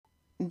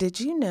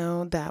Did you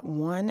know that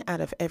 1 out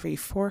of every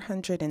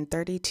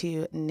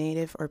 432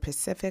 Native or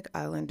Pacific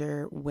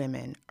Islander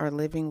women are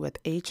living with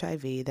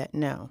HIV that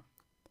know?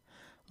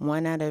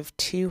 1 out of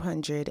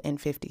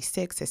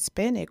 256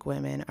 Hispanic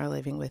women are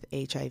living with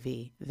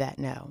HIV that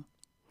know.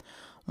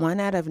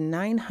 1 out of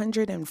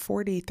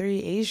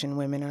 943 Asian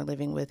women are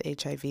living with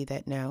HIV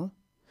that know.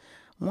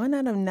 1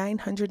 out of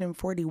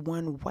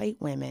 941 white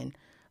women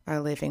are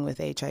living with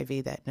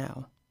HIV that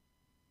know.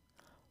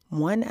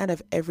 1 out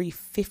of every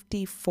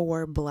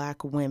 54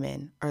 Black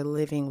women are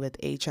living with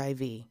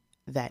HIV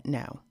that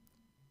know.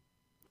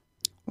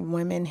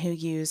 Women who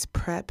use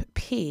PrEP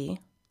P,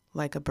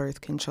 like a birth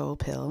control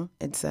pill,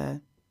 it's a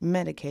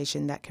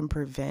medication that can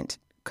prevent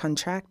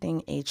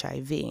contracting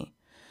HIV.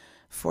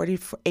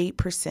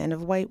 48%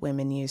 of white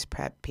women use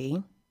PrEP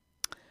P.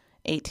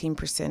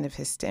 18% of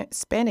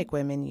Hispanic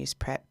women use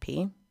PrEP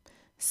P.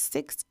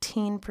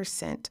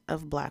 16%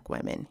 of Black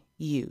women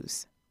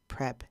use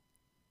PrEP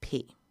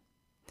P.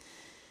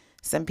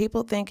 Some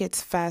people think it's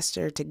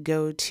faster to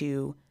go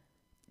to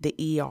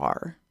the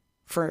ER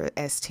for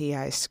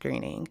STI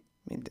screening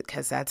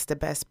because that's the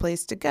best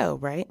place to go,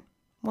 right?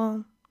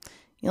 Well,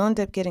 you'll end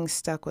up getting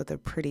stuck with a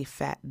pretty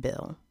fat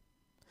bill.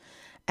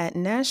 At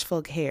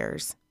Nashville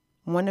Cares,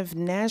 one of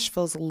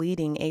Nashville's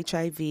leading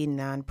HIV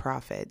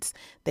nonprofits,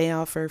 they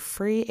offer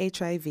free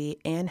HIV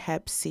and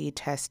Hep C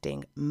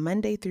testing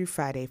Monday through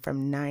Friday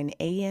from 9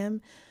 a.m.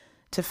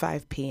 to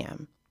 5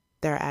 p.m.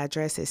 Their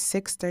address is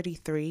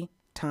 633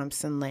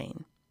 Thompson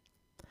Lane.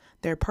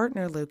 Their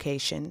partner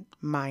location,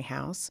 My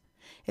House,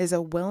 is a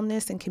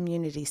wellness and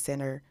community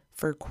center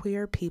for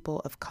queer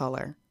people of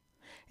color.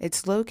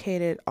 It's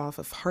located off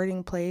of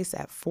Harding Place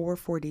at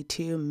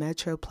 442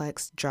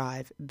 Metroplex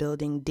Drive,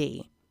 Building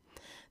D.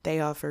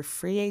 They offer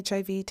free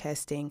HIV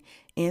testing,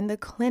 and the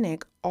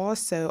clinic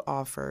also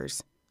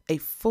offers a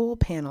full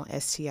panel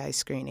STI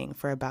screening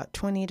for about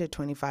 $20 to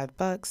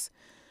 $25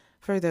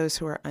 for those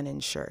who are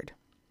uninsured.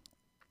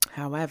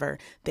 However,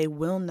 they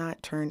will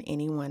not turn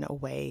anyone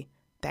away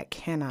that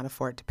cannot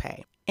afford to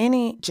pay.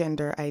 Any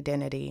gender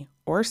identity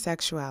or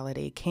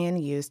sexuality can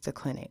use the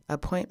clinic.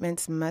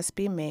 Appointments must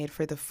be made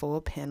for the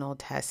full panel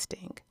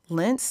testing.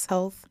 Lentz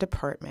Health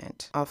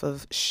Department off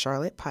of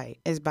Charlotte Pike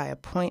is by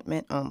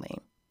appointment only,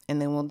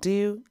 and they will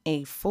do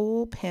a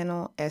full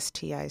panel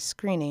STI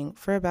screening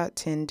for about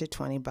 $10 to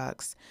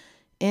 $20.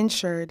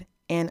 Insured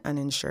and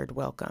uninsured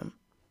welcome.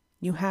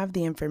 You have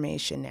the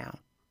information now.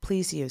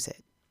 Please use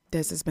it.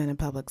 This has been a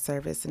public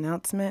service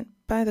announcement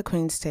by the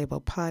Queen's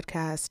Table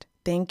Podcast.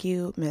 Thank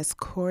you, Miss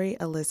Corey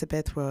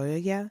Elizabeth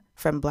Roya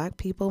from Black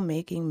People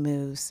Making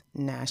Moves,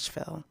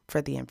 Nashville,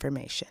 for the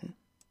information.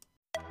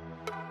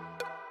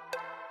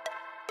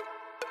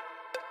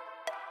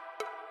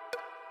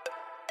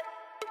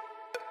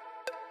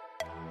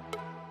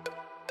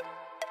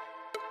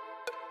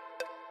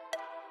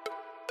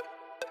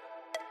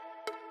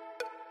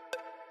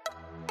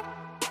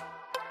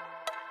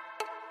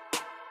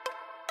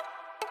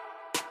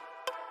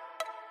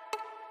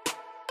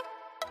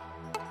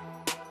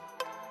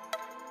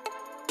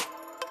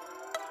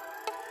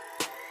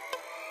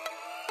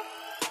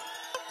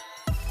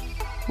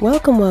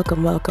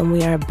 Welcome.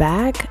 We are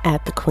back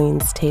at the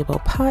Queen's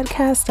Table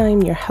Podcast.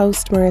 I'm your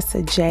host,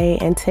 Marissa J.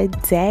 And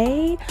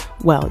today,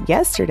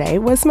 yesterday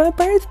was my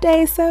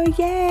birthday. So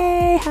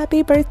yay,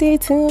 happy birthday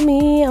to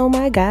me. Oh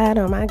my God,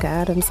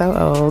 I'm so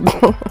old.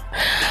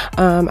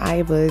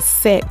 I was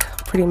sick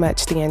pretty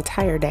much the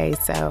entire day.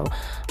 So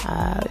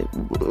I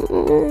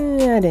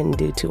didn't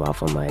do too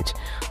awful much.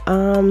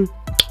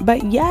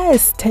 But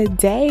yes,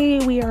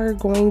 today we are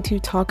going to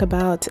talk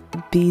about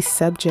the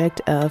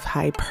subject of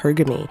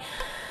hypergamy.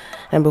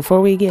 And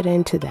before we get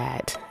into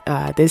that,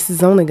 this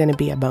is only going to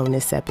be a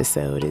bonus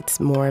episode. It's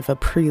more of a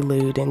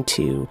prelude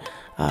into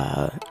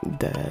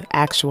the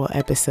actual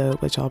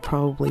episode, which I'll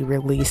probably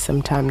release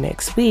sometime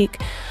next week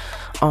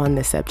on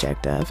the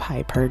subject of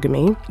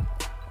hypergamy.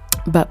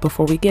 But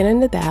before we get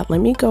into that,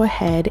 let me go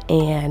ahead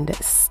and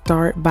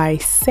start by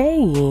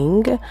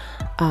saying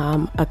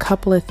a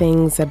couple of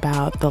things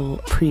about the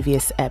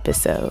previous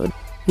episode.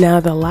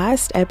 Now, the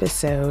last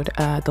episode,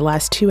 the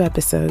last 2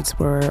 episodes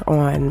were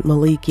on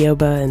Malik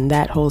Yoba and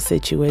that whole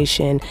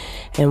situation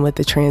and with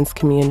the trans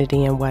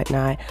community and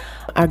whatnot.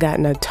 I've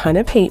gotten a ton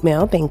of hate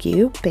mail. Thank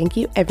you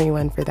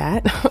everyone for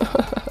that.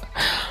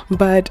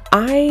 But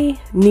I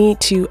need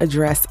to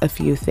address a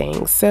few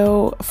things.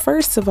 So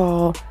first of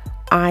all,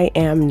 I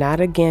am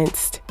not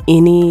against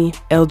any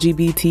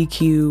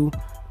LGBTQ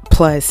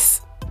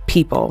plus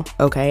people,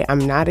 okay? I'm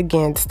not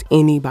against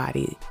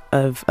anybody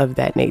of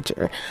that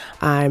nature.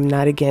 I'm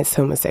not against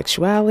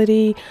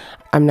homosexuality.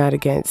 I'm not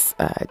against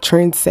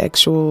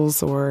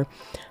transsexuals or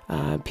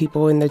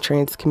people in the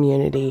trans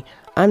community.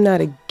 I'm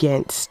not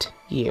against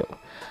you.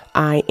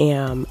 I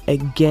am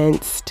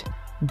against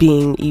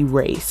being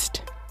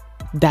erased.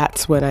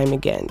 That's what I'm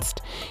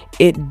against.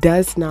 It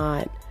does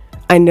not.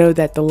 I know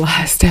that the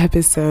last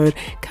episode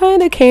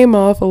kind of came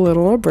off a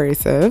little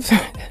abrasive,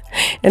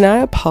 and I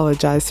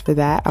apologize for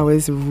that. I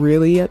was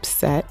really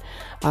upset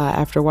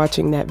after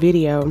watching that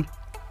video,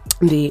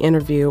 the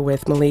interview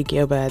with Malik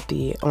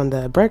Yoba on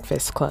the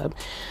Breakfast Club.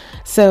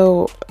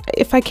 So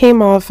if I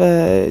came off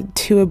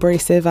too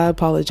abrasive, I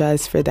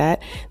apologize for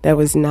that. That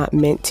was not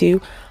meant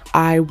to.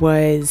 I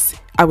was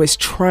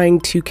trying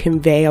to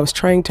convey, I was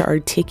trying to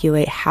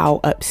articulate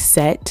how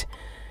upset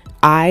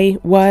I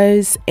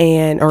was,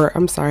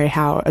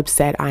 how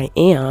upset I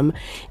am,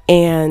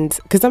 and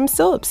because I'm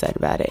still upset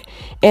about it,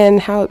 and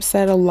how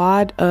upset a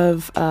lot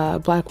of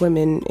Black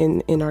women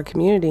in our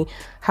community,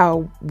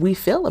 how we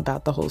feel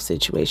about the whole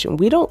situation.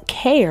 We don't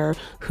care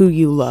who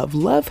you love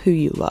who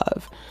you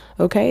love.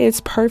 Okay, it's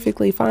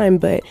perfectly fine,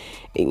 but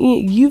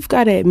you've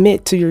got to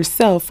admit to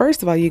yourself,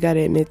 first of all, you got to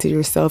admit to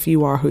yourself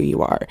you are who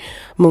you are.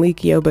 Malik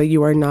Yoba,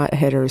 you are not a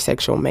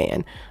heterosexual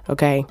man.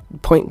 Okay,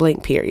 point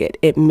blank, period.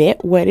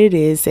 Admit what it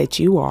is that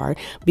you are,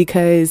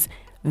 because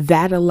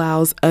that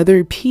allows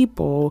other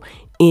people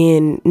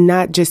in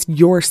not just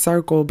your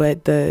circle,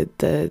 but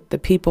the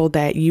people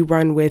that you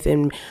run with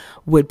and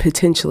would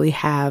potentially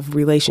have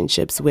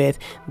relationships with,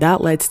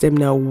 that lets them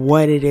know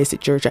what it is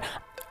that you're trying.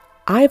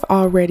 I've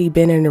already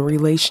been in a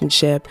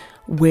relationship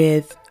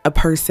with a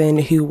person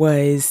who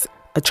was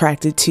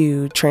attracted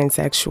to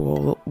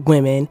transsexual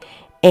women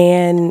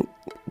and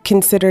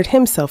considered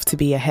himself to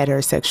be a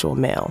heterosexual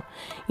male.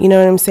 You know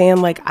what I'm saying?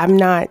 Like, I'm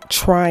not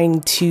trying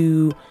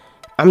to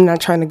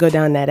go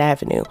down that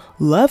avenue.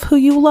 Love who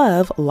you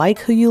love, like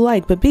who you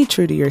like, but be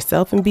true to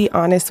yourself and be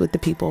honest with the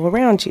people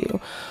around you.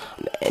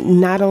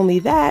 Not only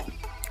that,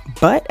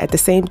 but at the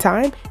same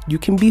time, you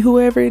can be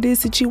whoever it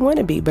is that you want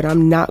to be, but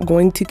I'm not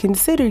going to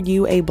consider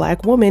you a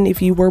Black woman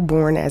if you were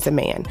born as a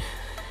man.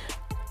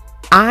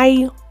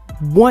 I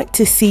want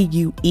to see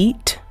you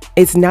eat.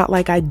 It's not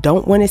like I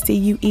don't want to see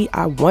you eat.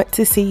 I want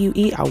to see you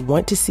eat. I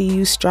want to see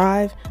you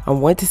strive. I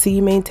want to see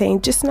you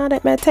maintain, just not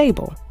at my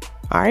table.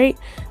 All right.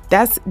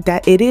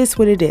 It is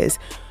what it is.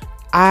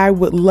 I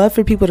would love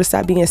for people to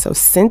stop being so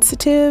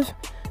sensitive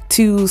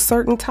to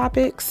certain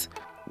topics,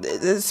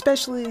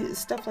 especially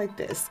stuff like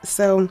this.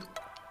 So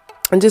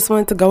I just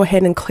wanted to go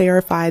ahead and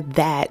clarify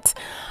that,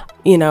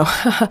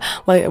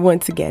 like,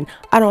 once again,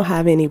 I don't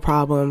have any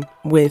problem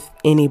with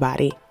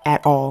anybody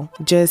at all.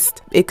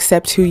 Just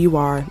accept who you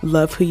are,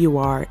 love who you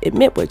are,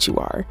 admit what you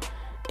are,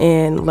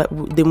 and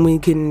then we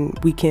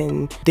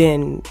can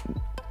then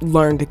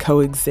learn to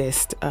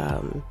coexist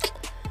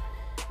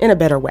in a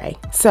better way.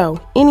 So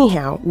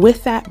anyhow,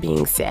 with that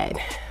being said,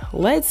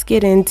 let's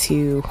get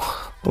into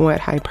what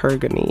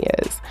hypergamy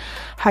is.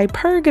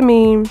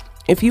 Hypergamy,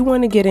 if you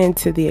want to get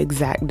into the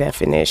exact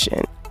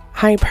definition,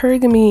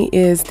 hypergamy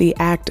is the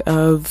act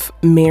of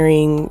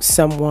marrying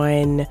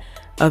someone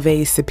of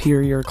a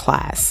superior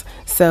class.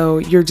 So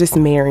you're just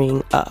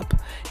marrying up.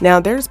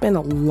 Now, there's been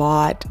a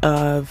lot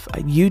of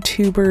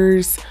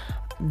YouTubers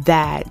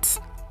that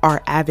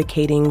are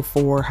advocating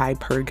for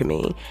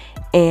hypergamy,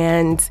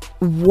 and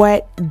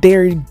what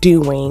they're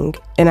doing,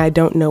 and I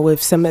don't know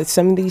if some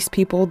of these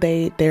people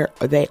they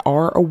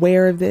are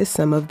aware of this,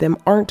 some of them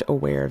aren't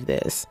aware of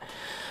this,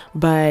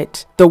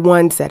 but the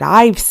ones that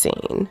I've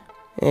seen,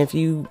 if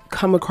you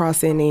come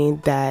across any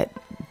that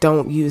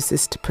don't use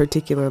this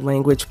particular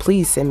language,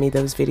 please send me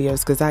those videos,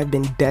 because I've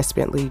been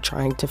desperately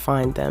trying to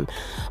find them,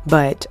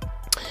 but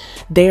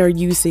they are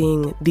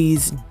using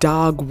these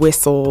dog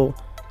whistle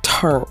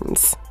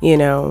terms.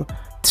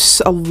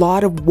 A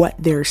lot of what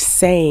they're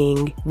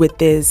saying with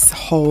this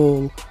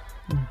whole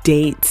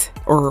date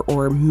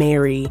or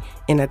marry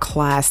in a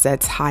class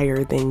that's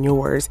higher than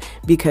yours,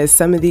 because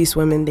some of these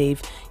women,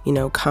 they've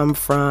come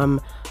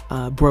from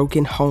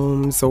broken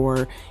homes,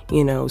 or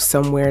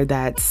somewhere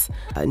that's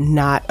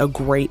not a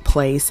great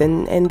place,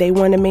 and they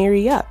want to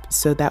marry up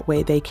so that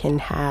way they can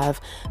have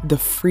the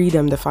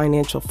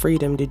financial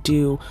freedom to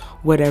do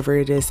whatever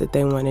it is that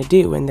they want to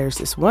do. And there's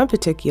this one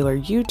particular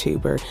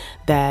YouTuber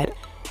that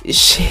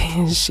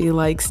she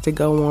likes to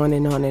go on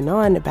and on and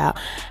on about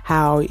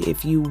how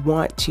if you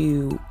want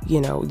to,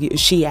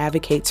 she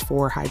advocates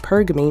for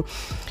hypergamy,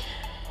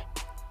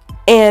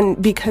 and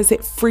because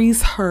it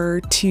frees her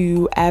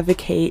to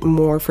advocate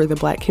more for the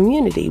Black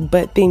community.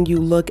 But then you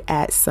look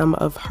at some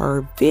of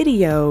her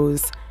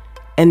videos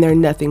and they're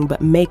nothing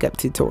but makeup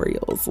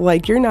tutorials.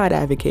 Like, you're not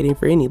advocating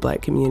for any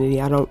Black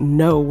community. I don't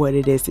know what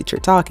it is that you're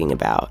talking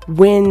about.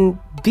 When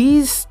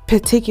these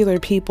particular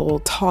people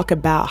talk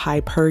about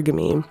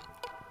hypergamy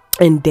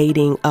and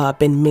dating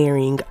up and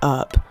marrying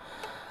up,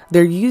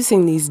 they're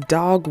using these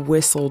dog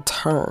whistle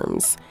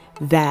terms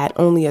that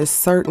only a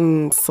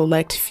certain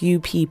select few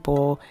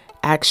people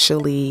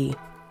actually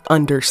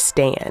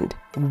understand.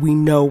 We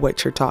know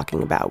what you're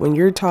talking about. When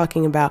you're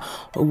talking about,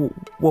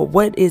 well,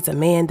 what is a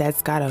man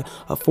that's got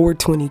a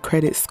 420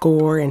 credit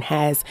score and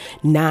has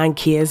 9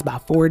 kids by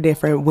 4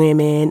 different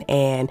women,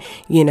 and,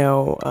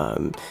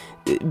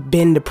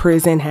 been to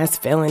prison, has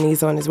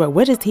felonies on his way.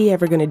 What is he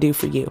ever going to do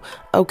for you?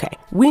 Okay,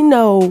 we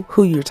know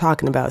who you're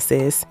talking about,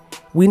 sis.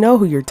 We know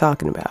who you're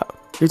talking about.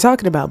 You're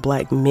talking about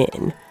Black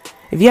men.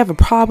 If you have a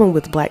problem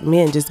with Black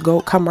men, just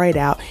come right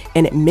out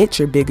and admit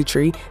your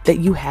bigotry, that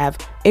you have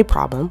a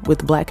problem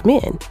with Black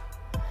men.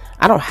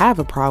 I don't have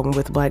a problem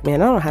with Black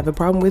men. I don't have a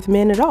problem with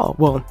men at all.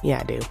 Well, yeah,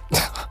 I do.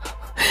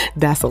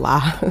 That's a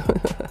lie.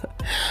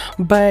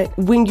 But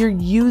when you're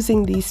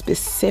using these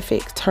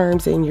specific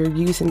terms and you're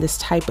using this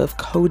type of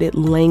coded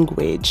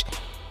language,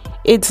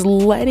 it's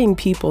letting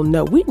people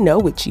know, we know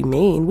what you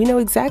mean. We know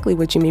exactly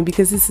what you mean,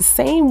 because it's the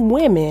same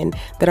women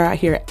that are out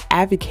here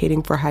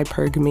advocating for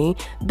hypergamy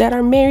that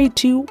are married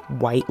to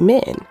white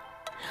men.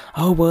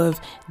 Oh, well,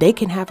 if they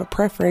can have a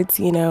preference,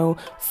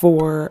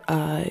 for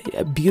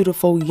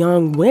beautiful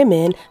young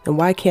women, then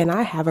why can't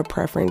I have a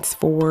preference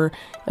for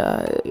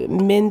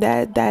men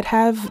that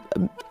have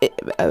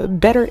a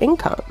better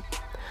income?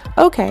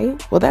 Okay,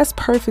 well, that's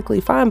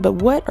perfectly fine. But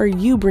what are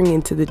you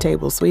bringing to the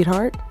table,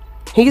 sweetheart?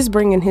 He's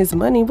bringing his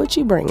money. What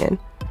you bringing?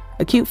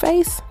 A cute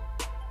face?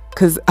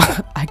 Because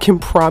I can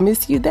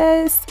promise you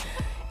this.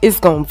 It's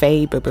gonna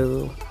fade,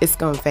 boo-boo. It's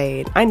gonna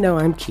fade. I know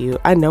I'm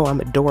cute. I know I'm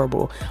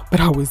adorable,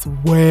 but I was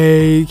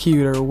way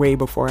cuter way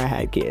before I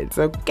had kids,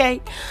 okay?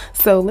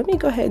 So let me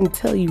go ahead and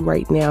tell you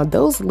right now,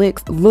 those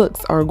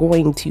looks are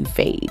going to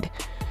fade,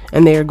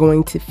 and they're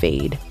going to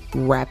fade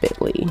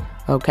rapidly,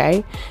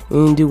 okay?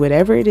 You can do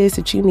whatever it is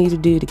that you need to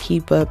do to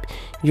keep up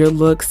your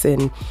looks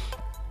and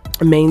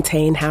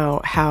maintain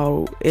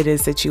how it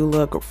is that you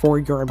look for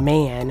your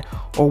man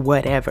or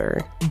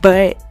whatever.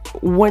 But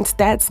once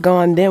that's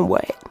gone, then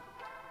what?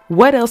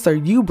 What else are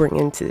you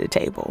bringing to the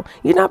table?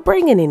 You're not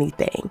bringing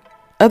anything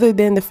other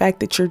than the fact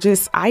that you're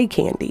just eye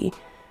candy.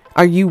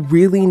 Are you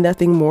really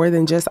nothing more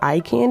than just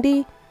eye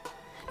candy?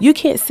 You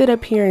can't sit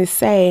up here and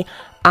say,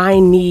 I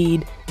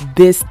need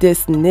this,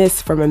 and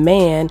this from a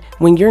man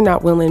when you're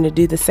not willing to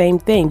do the same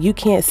thing. You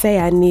can't say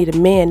I need a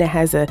man that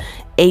has a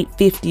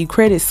 850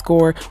 credit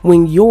score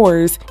when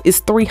yours is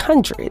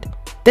 300.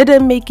 That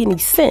doesn't make any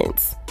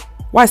sense.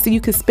 Why? So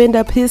you could spend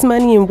up his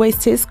money and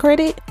waste his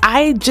credit?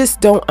 I just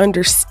don't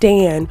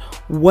understand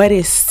what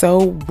is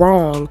so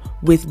wrong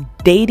with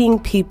dating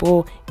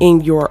people in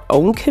your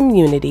own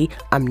community.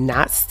 I'm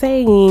not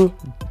saying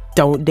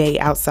don't date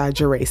outside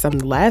your race. I'm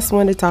the last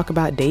one to talk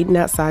about dating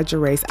outside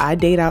your race. I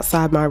date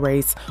outside my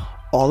race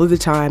all of the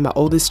time. My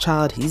oldest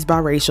child, he's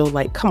biracial.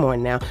 Like, come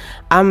on now.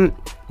 I'm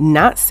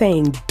not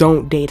saying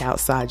don't date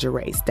outside your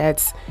race.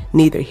 That's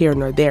neither here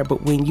nor there.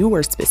 But when you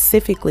are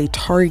specifically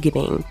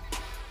targeting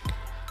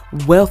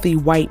wealthy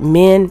white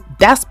men,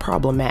 that's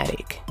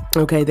problematic.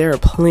 Okay, there are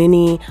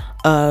plenty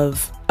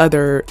of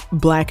other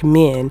black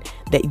men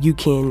that you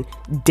can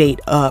date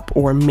up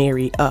or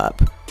marry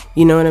up.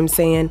 You know what I'm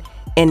saying?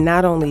 And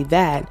not only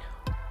that,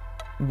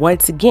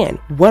 once again,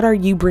 what are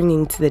you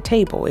bringing to the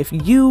table? If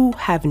you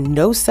have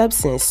no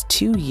substance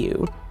to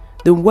you,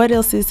 then what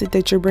else is it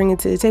that you're bringing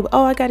to the table?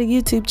 Oh, I got a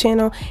YouTube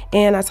channel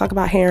and I talk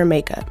about hair and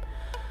makeup.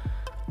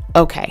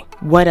 Okay,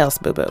 what else,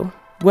 boo-boo?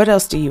 What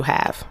else do you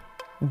have?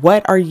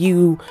 What are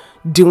you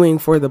doing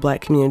for the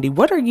black community?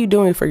 What are you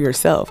doing for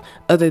yourself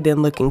other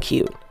than looking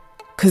cute?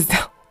 Because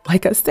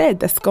like I said,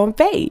 that's going to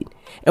fade.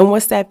 And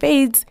once that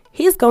fades,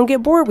 he's going to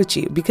get bored with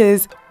you.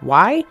 Because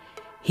why?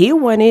 He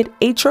wanted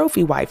a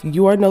trophy wife.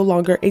 You are no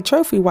longer a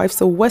trophy wife.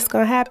 So what's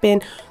going to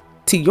happen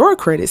to your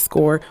credit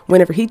score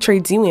whenever he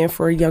trades you in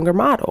for a younger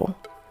model?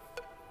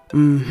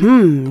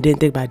 Didn't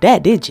think about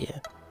that, did you?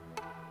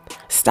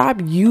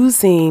 Stop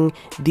using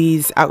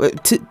these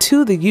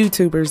to the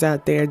YouTubers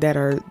out there that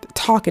are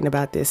talking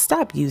about this.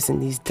 Stop using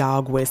these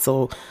dog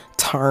whistle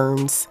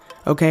terms.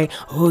 Okay.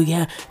 Oh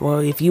yeah. Well,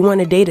 if you want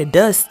to date a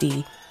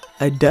dusty,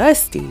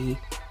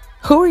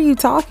 who are you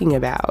talking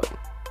about?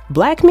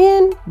 Black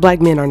men?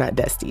 Black men are not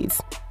dusties,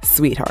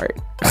 sweetheart.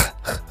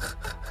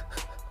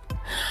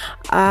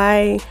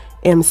 I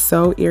am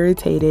so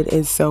irritated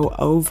and so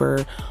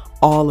over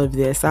all of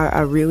this.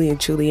 I really and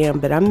truly am.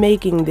 But I'm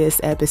making this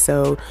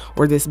episode,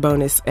 or this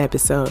bonus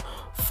episode,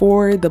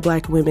 for the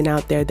black women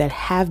out there that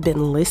have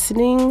been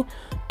listening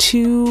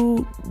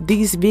to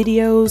these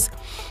videos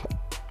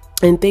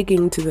and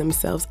thinking to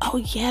themselves, oh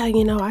yeah,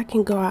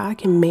 I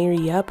can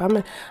marry up.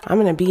 I'm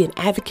gonna be an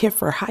advocate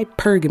for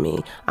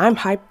hypergamy. I'm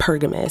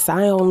hypergamous.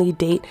 I only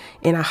date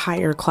in a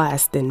higher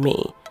class than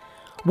me.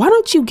 Why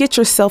don't you get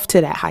yourself to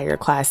that higher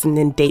class and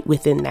then date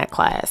within that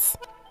class?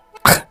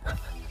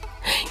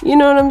 You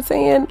know what I'm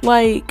saying?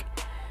 Like,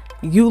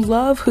 you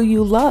love who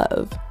you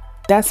love.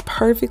 That's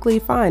perfectly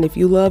fine. If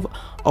you love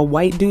a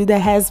white dude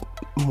that has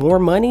more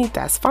money,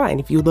 that's fine.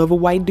 If you love a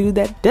white dude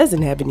that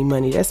doesn't have any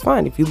money, that's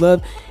fine. If you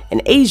love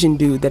an Asian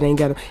dude that ain't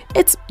got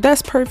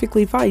that's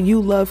perfectly fine.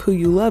 You love who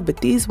you love,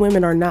 but these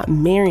women are not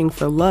marrying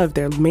for love.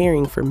 They're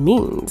marrying for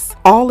means.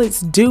 All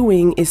it's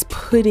doing is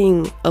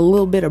putting a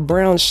little bit of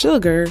brown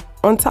sugar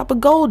on top of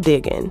gold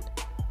digging.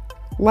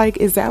 Like,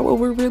 is that what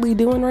we're really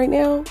doing right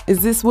now?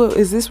 Is this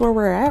where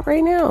we're at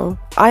right now?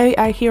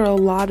 I hear a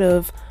lot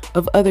of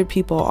other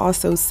people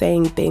also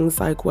saying things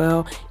like,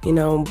 well,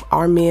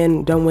 our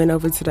men don't went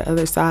over to the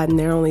other side and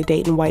they're only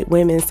dating white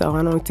women. So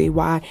I don't see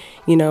why,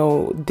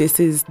 this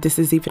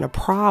is even a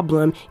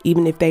problem,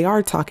 even if they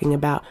are talking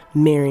about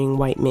marrying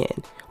white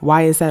men.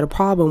 Why is that a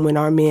problem when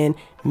our men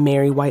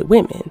marry white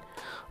women?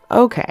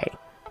 Okay,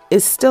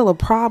 it's still a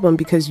problem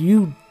because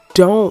you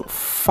don't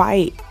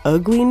fight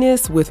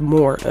ugliness with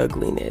more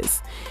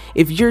ugliness.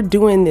 If you're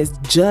doing this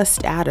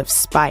just out of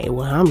spite,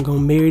 well, I'm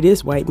gonna marry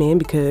this white man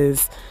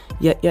because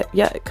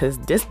Yeah, because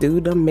this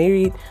dude done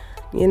married,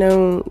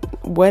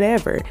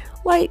 whatever.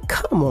 Like,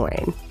 come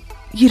on.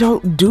 You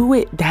don't do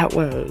it that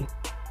way.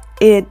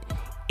 It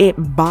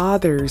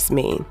bothers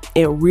me.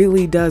 It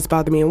really does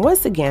bother me. And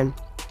once again,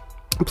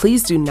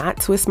 please do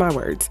not twist my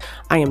words.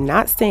 I am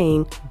not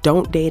saying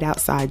don't date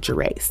outside your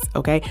race,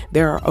 okay?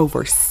 There are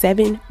over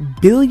 7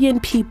 billion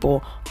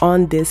people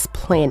on this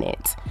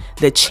planet.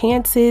 The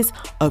chances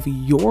of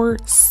your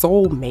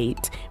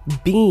soulmate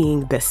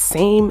being the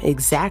same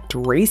exact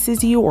race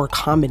as you or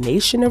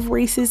combination of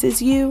races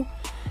as you,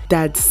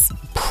 that's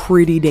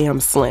pretty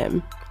damn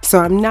slim. So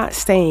I'm not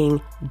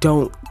saying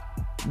don't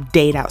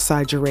date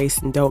outside your race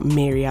and don't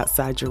marry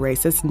outside your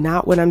race. That's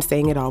not what I'm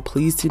saying at all.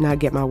 Please do not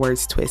get my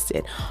words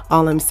twisted.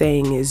 All I'm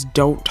saying is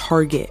don't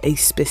target a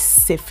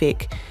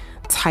specific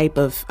type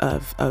of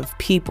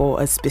people,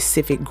 a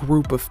specific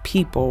group of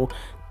people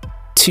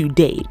to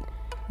date.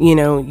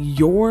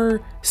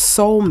 Your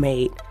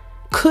soulmate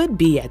could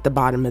be at the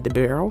bottom of the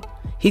barrel.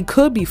 He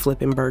could be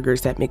flipping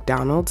burgers at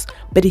McDonald's,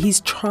 but he's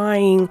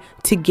trying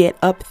to get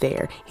up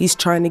there. He's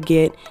trying to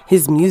get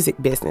his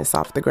music business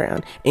off the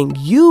ground. And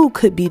you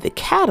could be the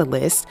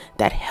catalyst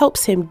that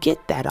helps him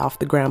get that off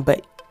the ground,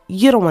 but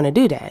you don't want to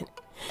do that.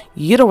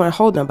 You don't want to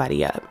hold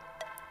nobody up.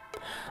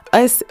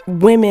 Us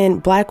women,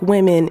 black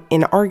women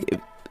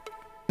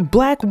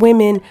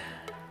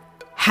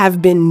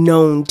have been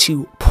known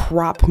to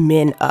prop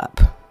men up,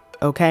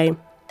 okay?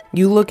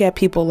 You look at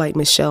people like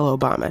Michelle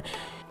Obama.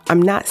 I'm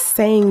not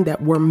saying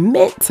that we're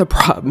meant to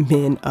prop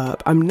men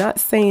up. I'm not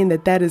saying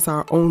that that is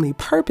our only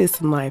purpose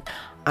in life.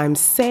 I'm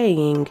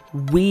saying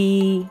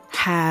we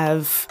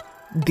have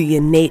the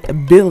innate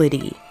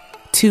ability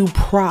to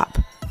prop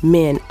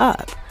men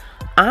up.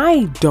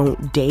 I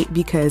don't date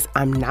because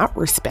I'm not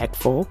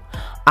respectful.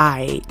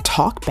 I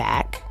talk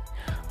back.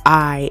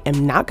 I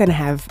am not going to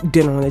have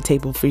dinner on the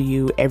table for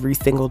you every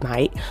single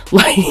night.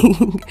 Like,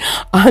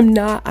 I'm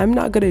not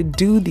going to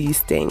do these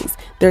things.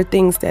 They're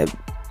things that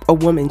a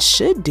woman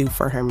should do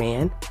for her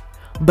man,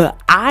 but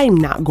I'm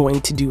not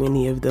going to do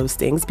any of those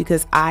things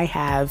because I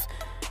have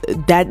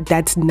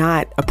that's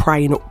not a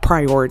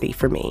priority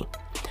for me.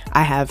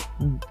 I have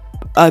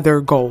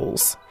other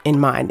goals in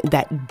mind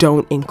that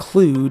don't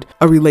include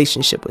a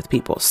relationship with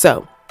people.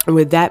 So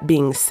with that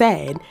being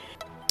said,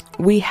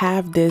 we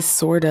have this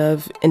sort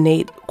of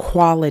innate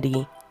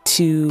quality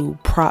to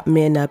prop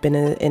men up in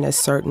a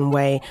certain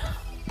way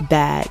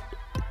that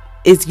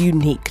is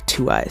unique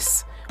to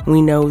us.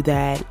 We know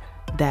that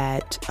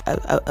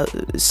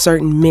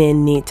certain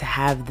men need to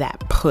have that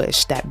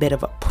push, that bit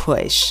of a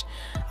push,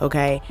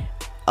 okay?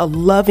 A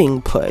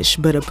loving push,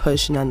 but a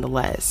push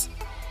nonetheless.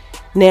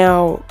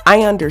 Now,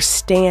 I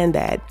understand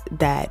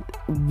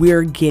that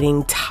we're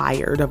getting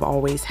tired of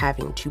always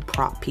having to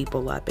prop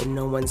people up and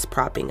no one's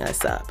propping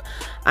us up.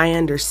 I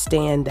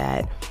understand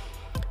that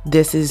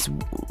this is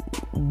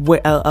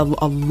what a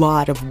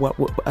lot of what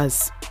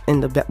us in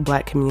the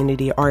Black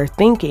community are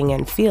thinking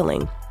and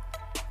feeling.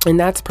 And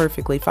that's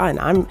perfectly fine.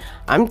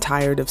 I'm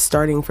tired of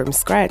starting from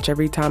scratch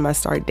every time I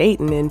start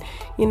dating. And,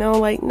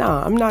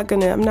 I'm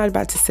not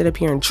about to sit up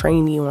here and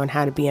train you on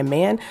how to be a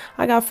man.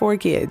 I got 4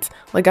 kids.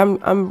 Like,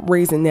 I'm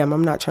raising them.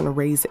 I'm not trying to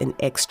raise an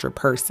extra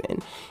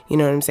person. You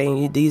know what I'm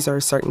saying? These are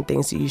certain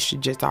things that you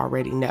should just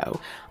already know.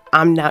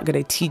 I'm not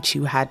going to teach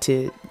you how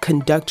to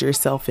conduct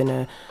yourself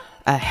in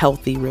a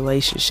healthy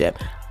relationship.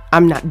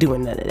 I'm not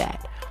doing none of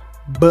that.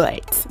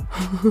 But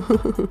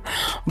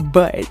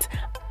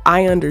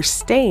I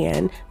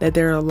understand that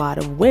there are a lot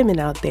of women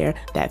out there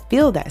that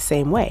feel that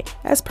same way.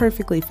 That's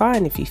perfectly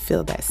fine if you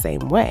feel that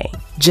same way.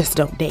 Just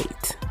don't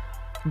date.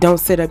 Don't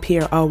sit up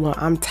here, oh, well,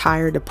 I'm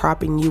tired of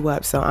propping you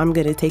up, so I'm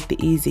going to take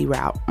the easy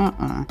route.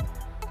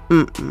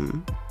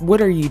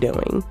 What are you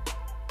doing?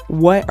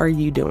 What are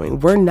you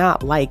doing? We're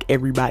not like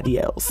everybody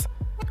else.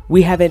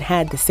 We haven't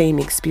had the same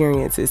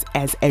experiences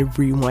as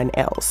everyone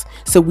else,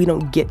 so we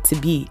don't get to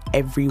be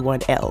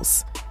everyone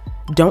else.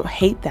 Don't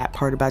hate that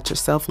part about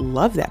yourself.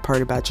 Love that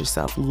part about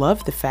yourself.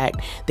 Love the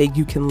fact that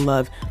you can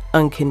love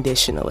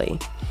unconditionally.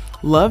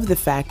 Love the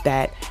fact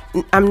that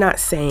I'm not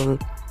saying,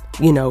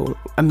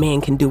 a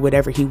man can do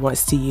whatever he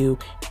wants to you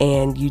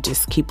and you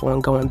just keep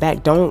on going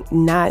back.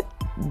 Not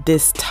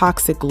this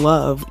toxic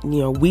love.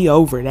 We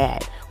over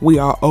that. We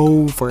are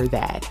over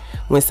that.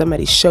 When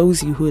somebody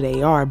shows you who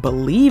they are,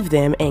 believe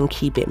them and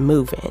keep it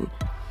moving.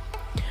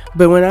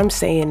 But what I'm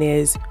saying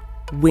is,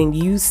 when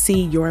you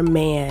see your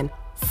man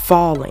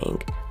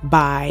falling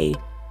by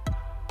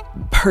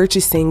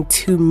purchasing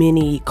too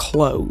many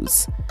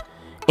clothes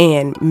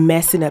and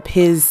messing up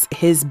his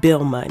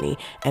bill money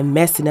and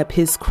messing up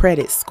his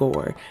credit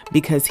score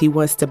because he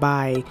wants to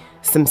buy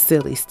some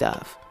silly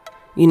stuff.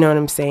 You know what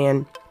I'm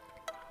saying?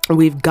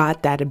 We've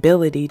got that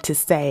ability to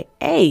say,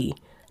 hey,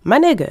 my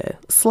nigga,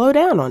 slow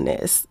down on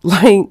this.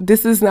 Like,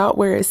 this is not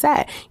where it's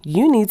at.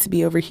 You need to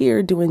be over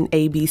here doing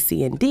A, B,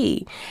 C, and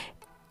D.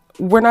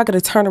 We're not going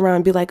to turn around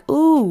and be like,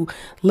 ooh,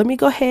 let me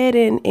go ahead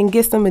and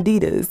get some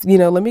Adidas.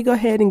 Let me go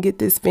ahead and get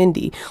this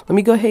Fendi. Let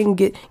me go ahead and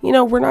get,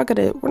 we're not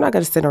going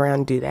to sit around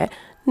and do that.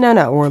 No,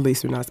 or at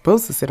least we're not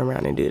supposed to sit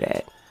around and do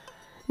that.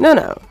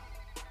 No.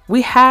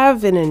 We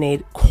have an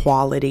innate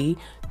quality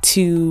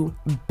to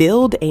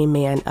build a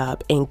man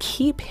up and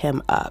keep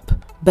him up.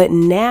 But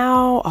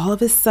now all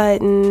of a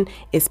sudden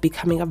it's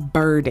becoming a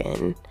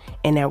burden,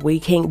 and that we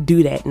can't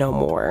do that no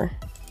more.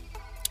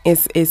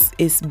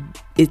 It's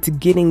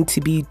getting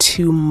to be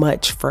too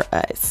much for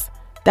us.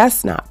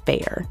 That's not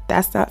fair.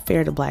 That's not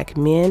fair to Black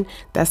men.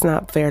 That's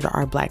not fair to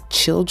our Black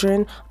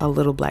children, our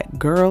little Black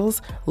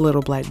girls,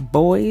 little Black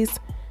boys.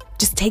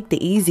 Just take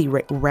the easy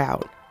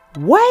route.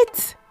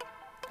 What?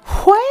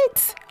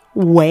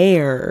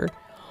 Where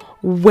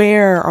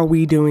are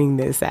we doing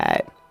this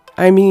at?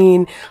 I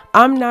mean,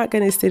 I'm not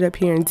going to sit up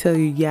here and tell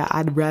you, yeah,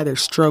 I'd rather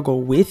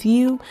struggle with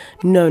you.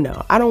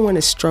 No, I don't want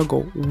to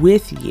struggle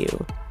with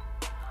you.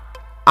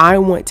 I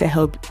want to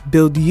help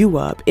build you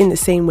up in the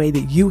same way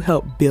that you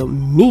help build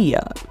me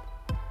up.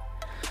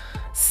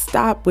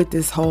 Stop with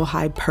this whole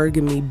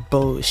hypergamy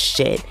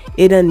bullshit.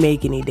 It doesn't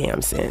make any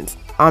damn sense.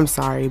 I'm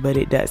sorry, but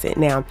it doesn't.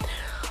 Now,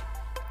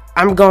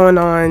 I'm going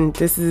on,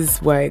 this is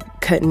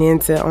cutting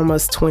into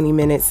almost 20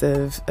 minutes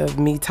of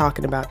me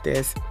talking about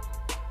this.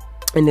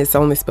 And it's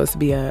only supposed to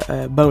be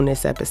a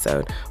bonus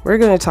episode. We're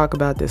going to talk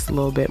about this a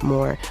little bit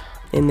more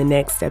in the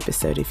next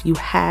episode. If you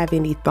have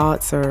any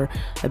thoughts or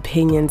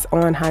opinions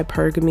on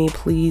hypergamy,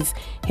 please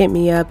hit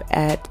me up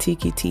at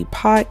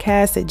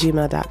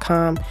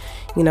tqtpodcast@gmail.com.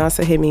 You can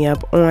also hit me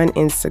up on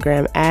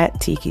Instagram at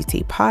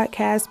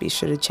tqtpodcast. Be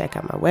sure to check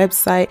out my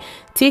website,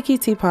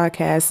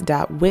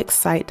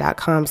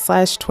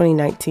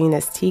 tqtpodcast.wixsite.com/2019.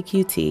 That's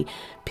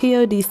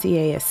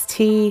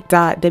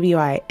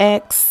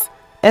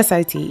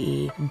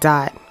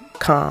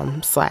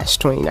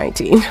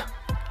tqtpodcast.wixsite.com/2019.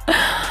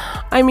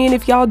 I mean,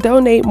 if y'all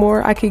donate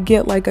more, I could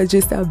get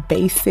just a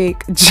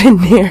basic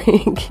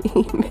generic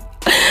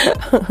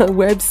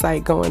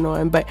website going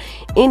on. But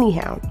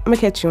anyhow, I'm gonna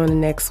catch you on the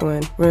next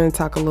one. We're gonna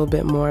talk a little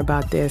bit more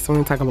about this. We're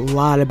gonna talk a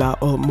lot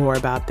more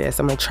about this.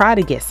 I'm gonna try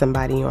to get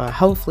somebody on.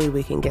 Hopefully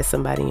we can get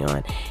somebody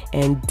on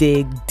and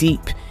dig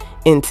deep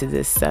into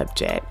this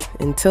subject.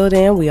 Until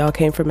then, we all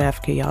came from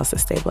Africa, y'all, so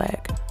stay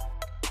Black.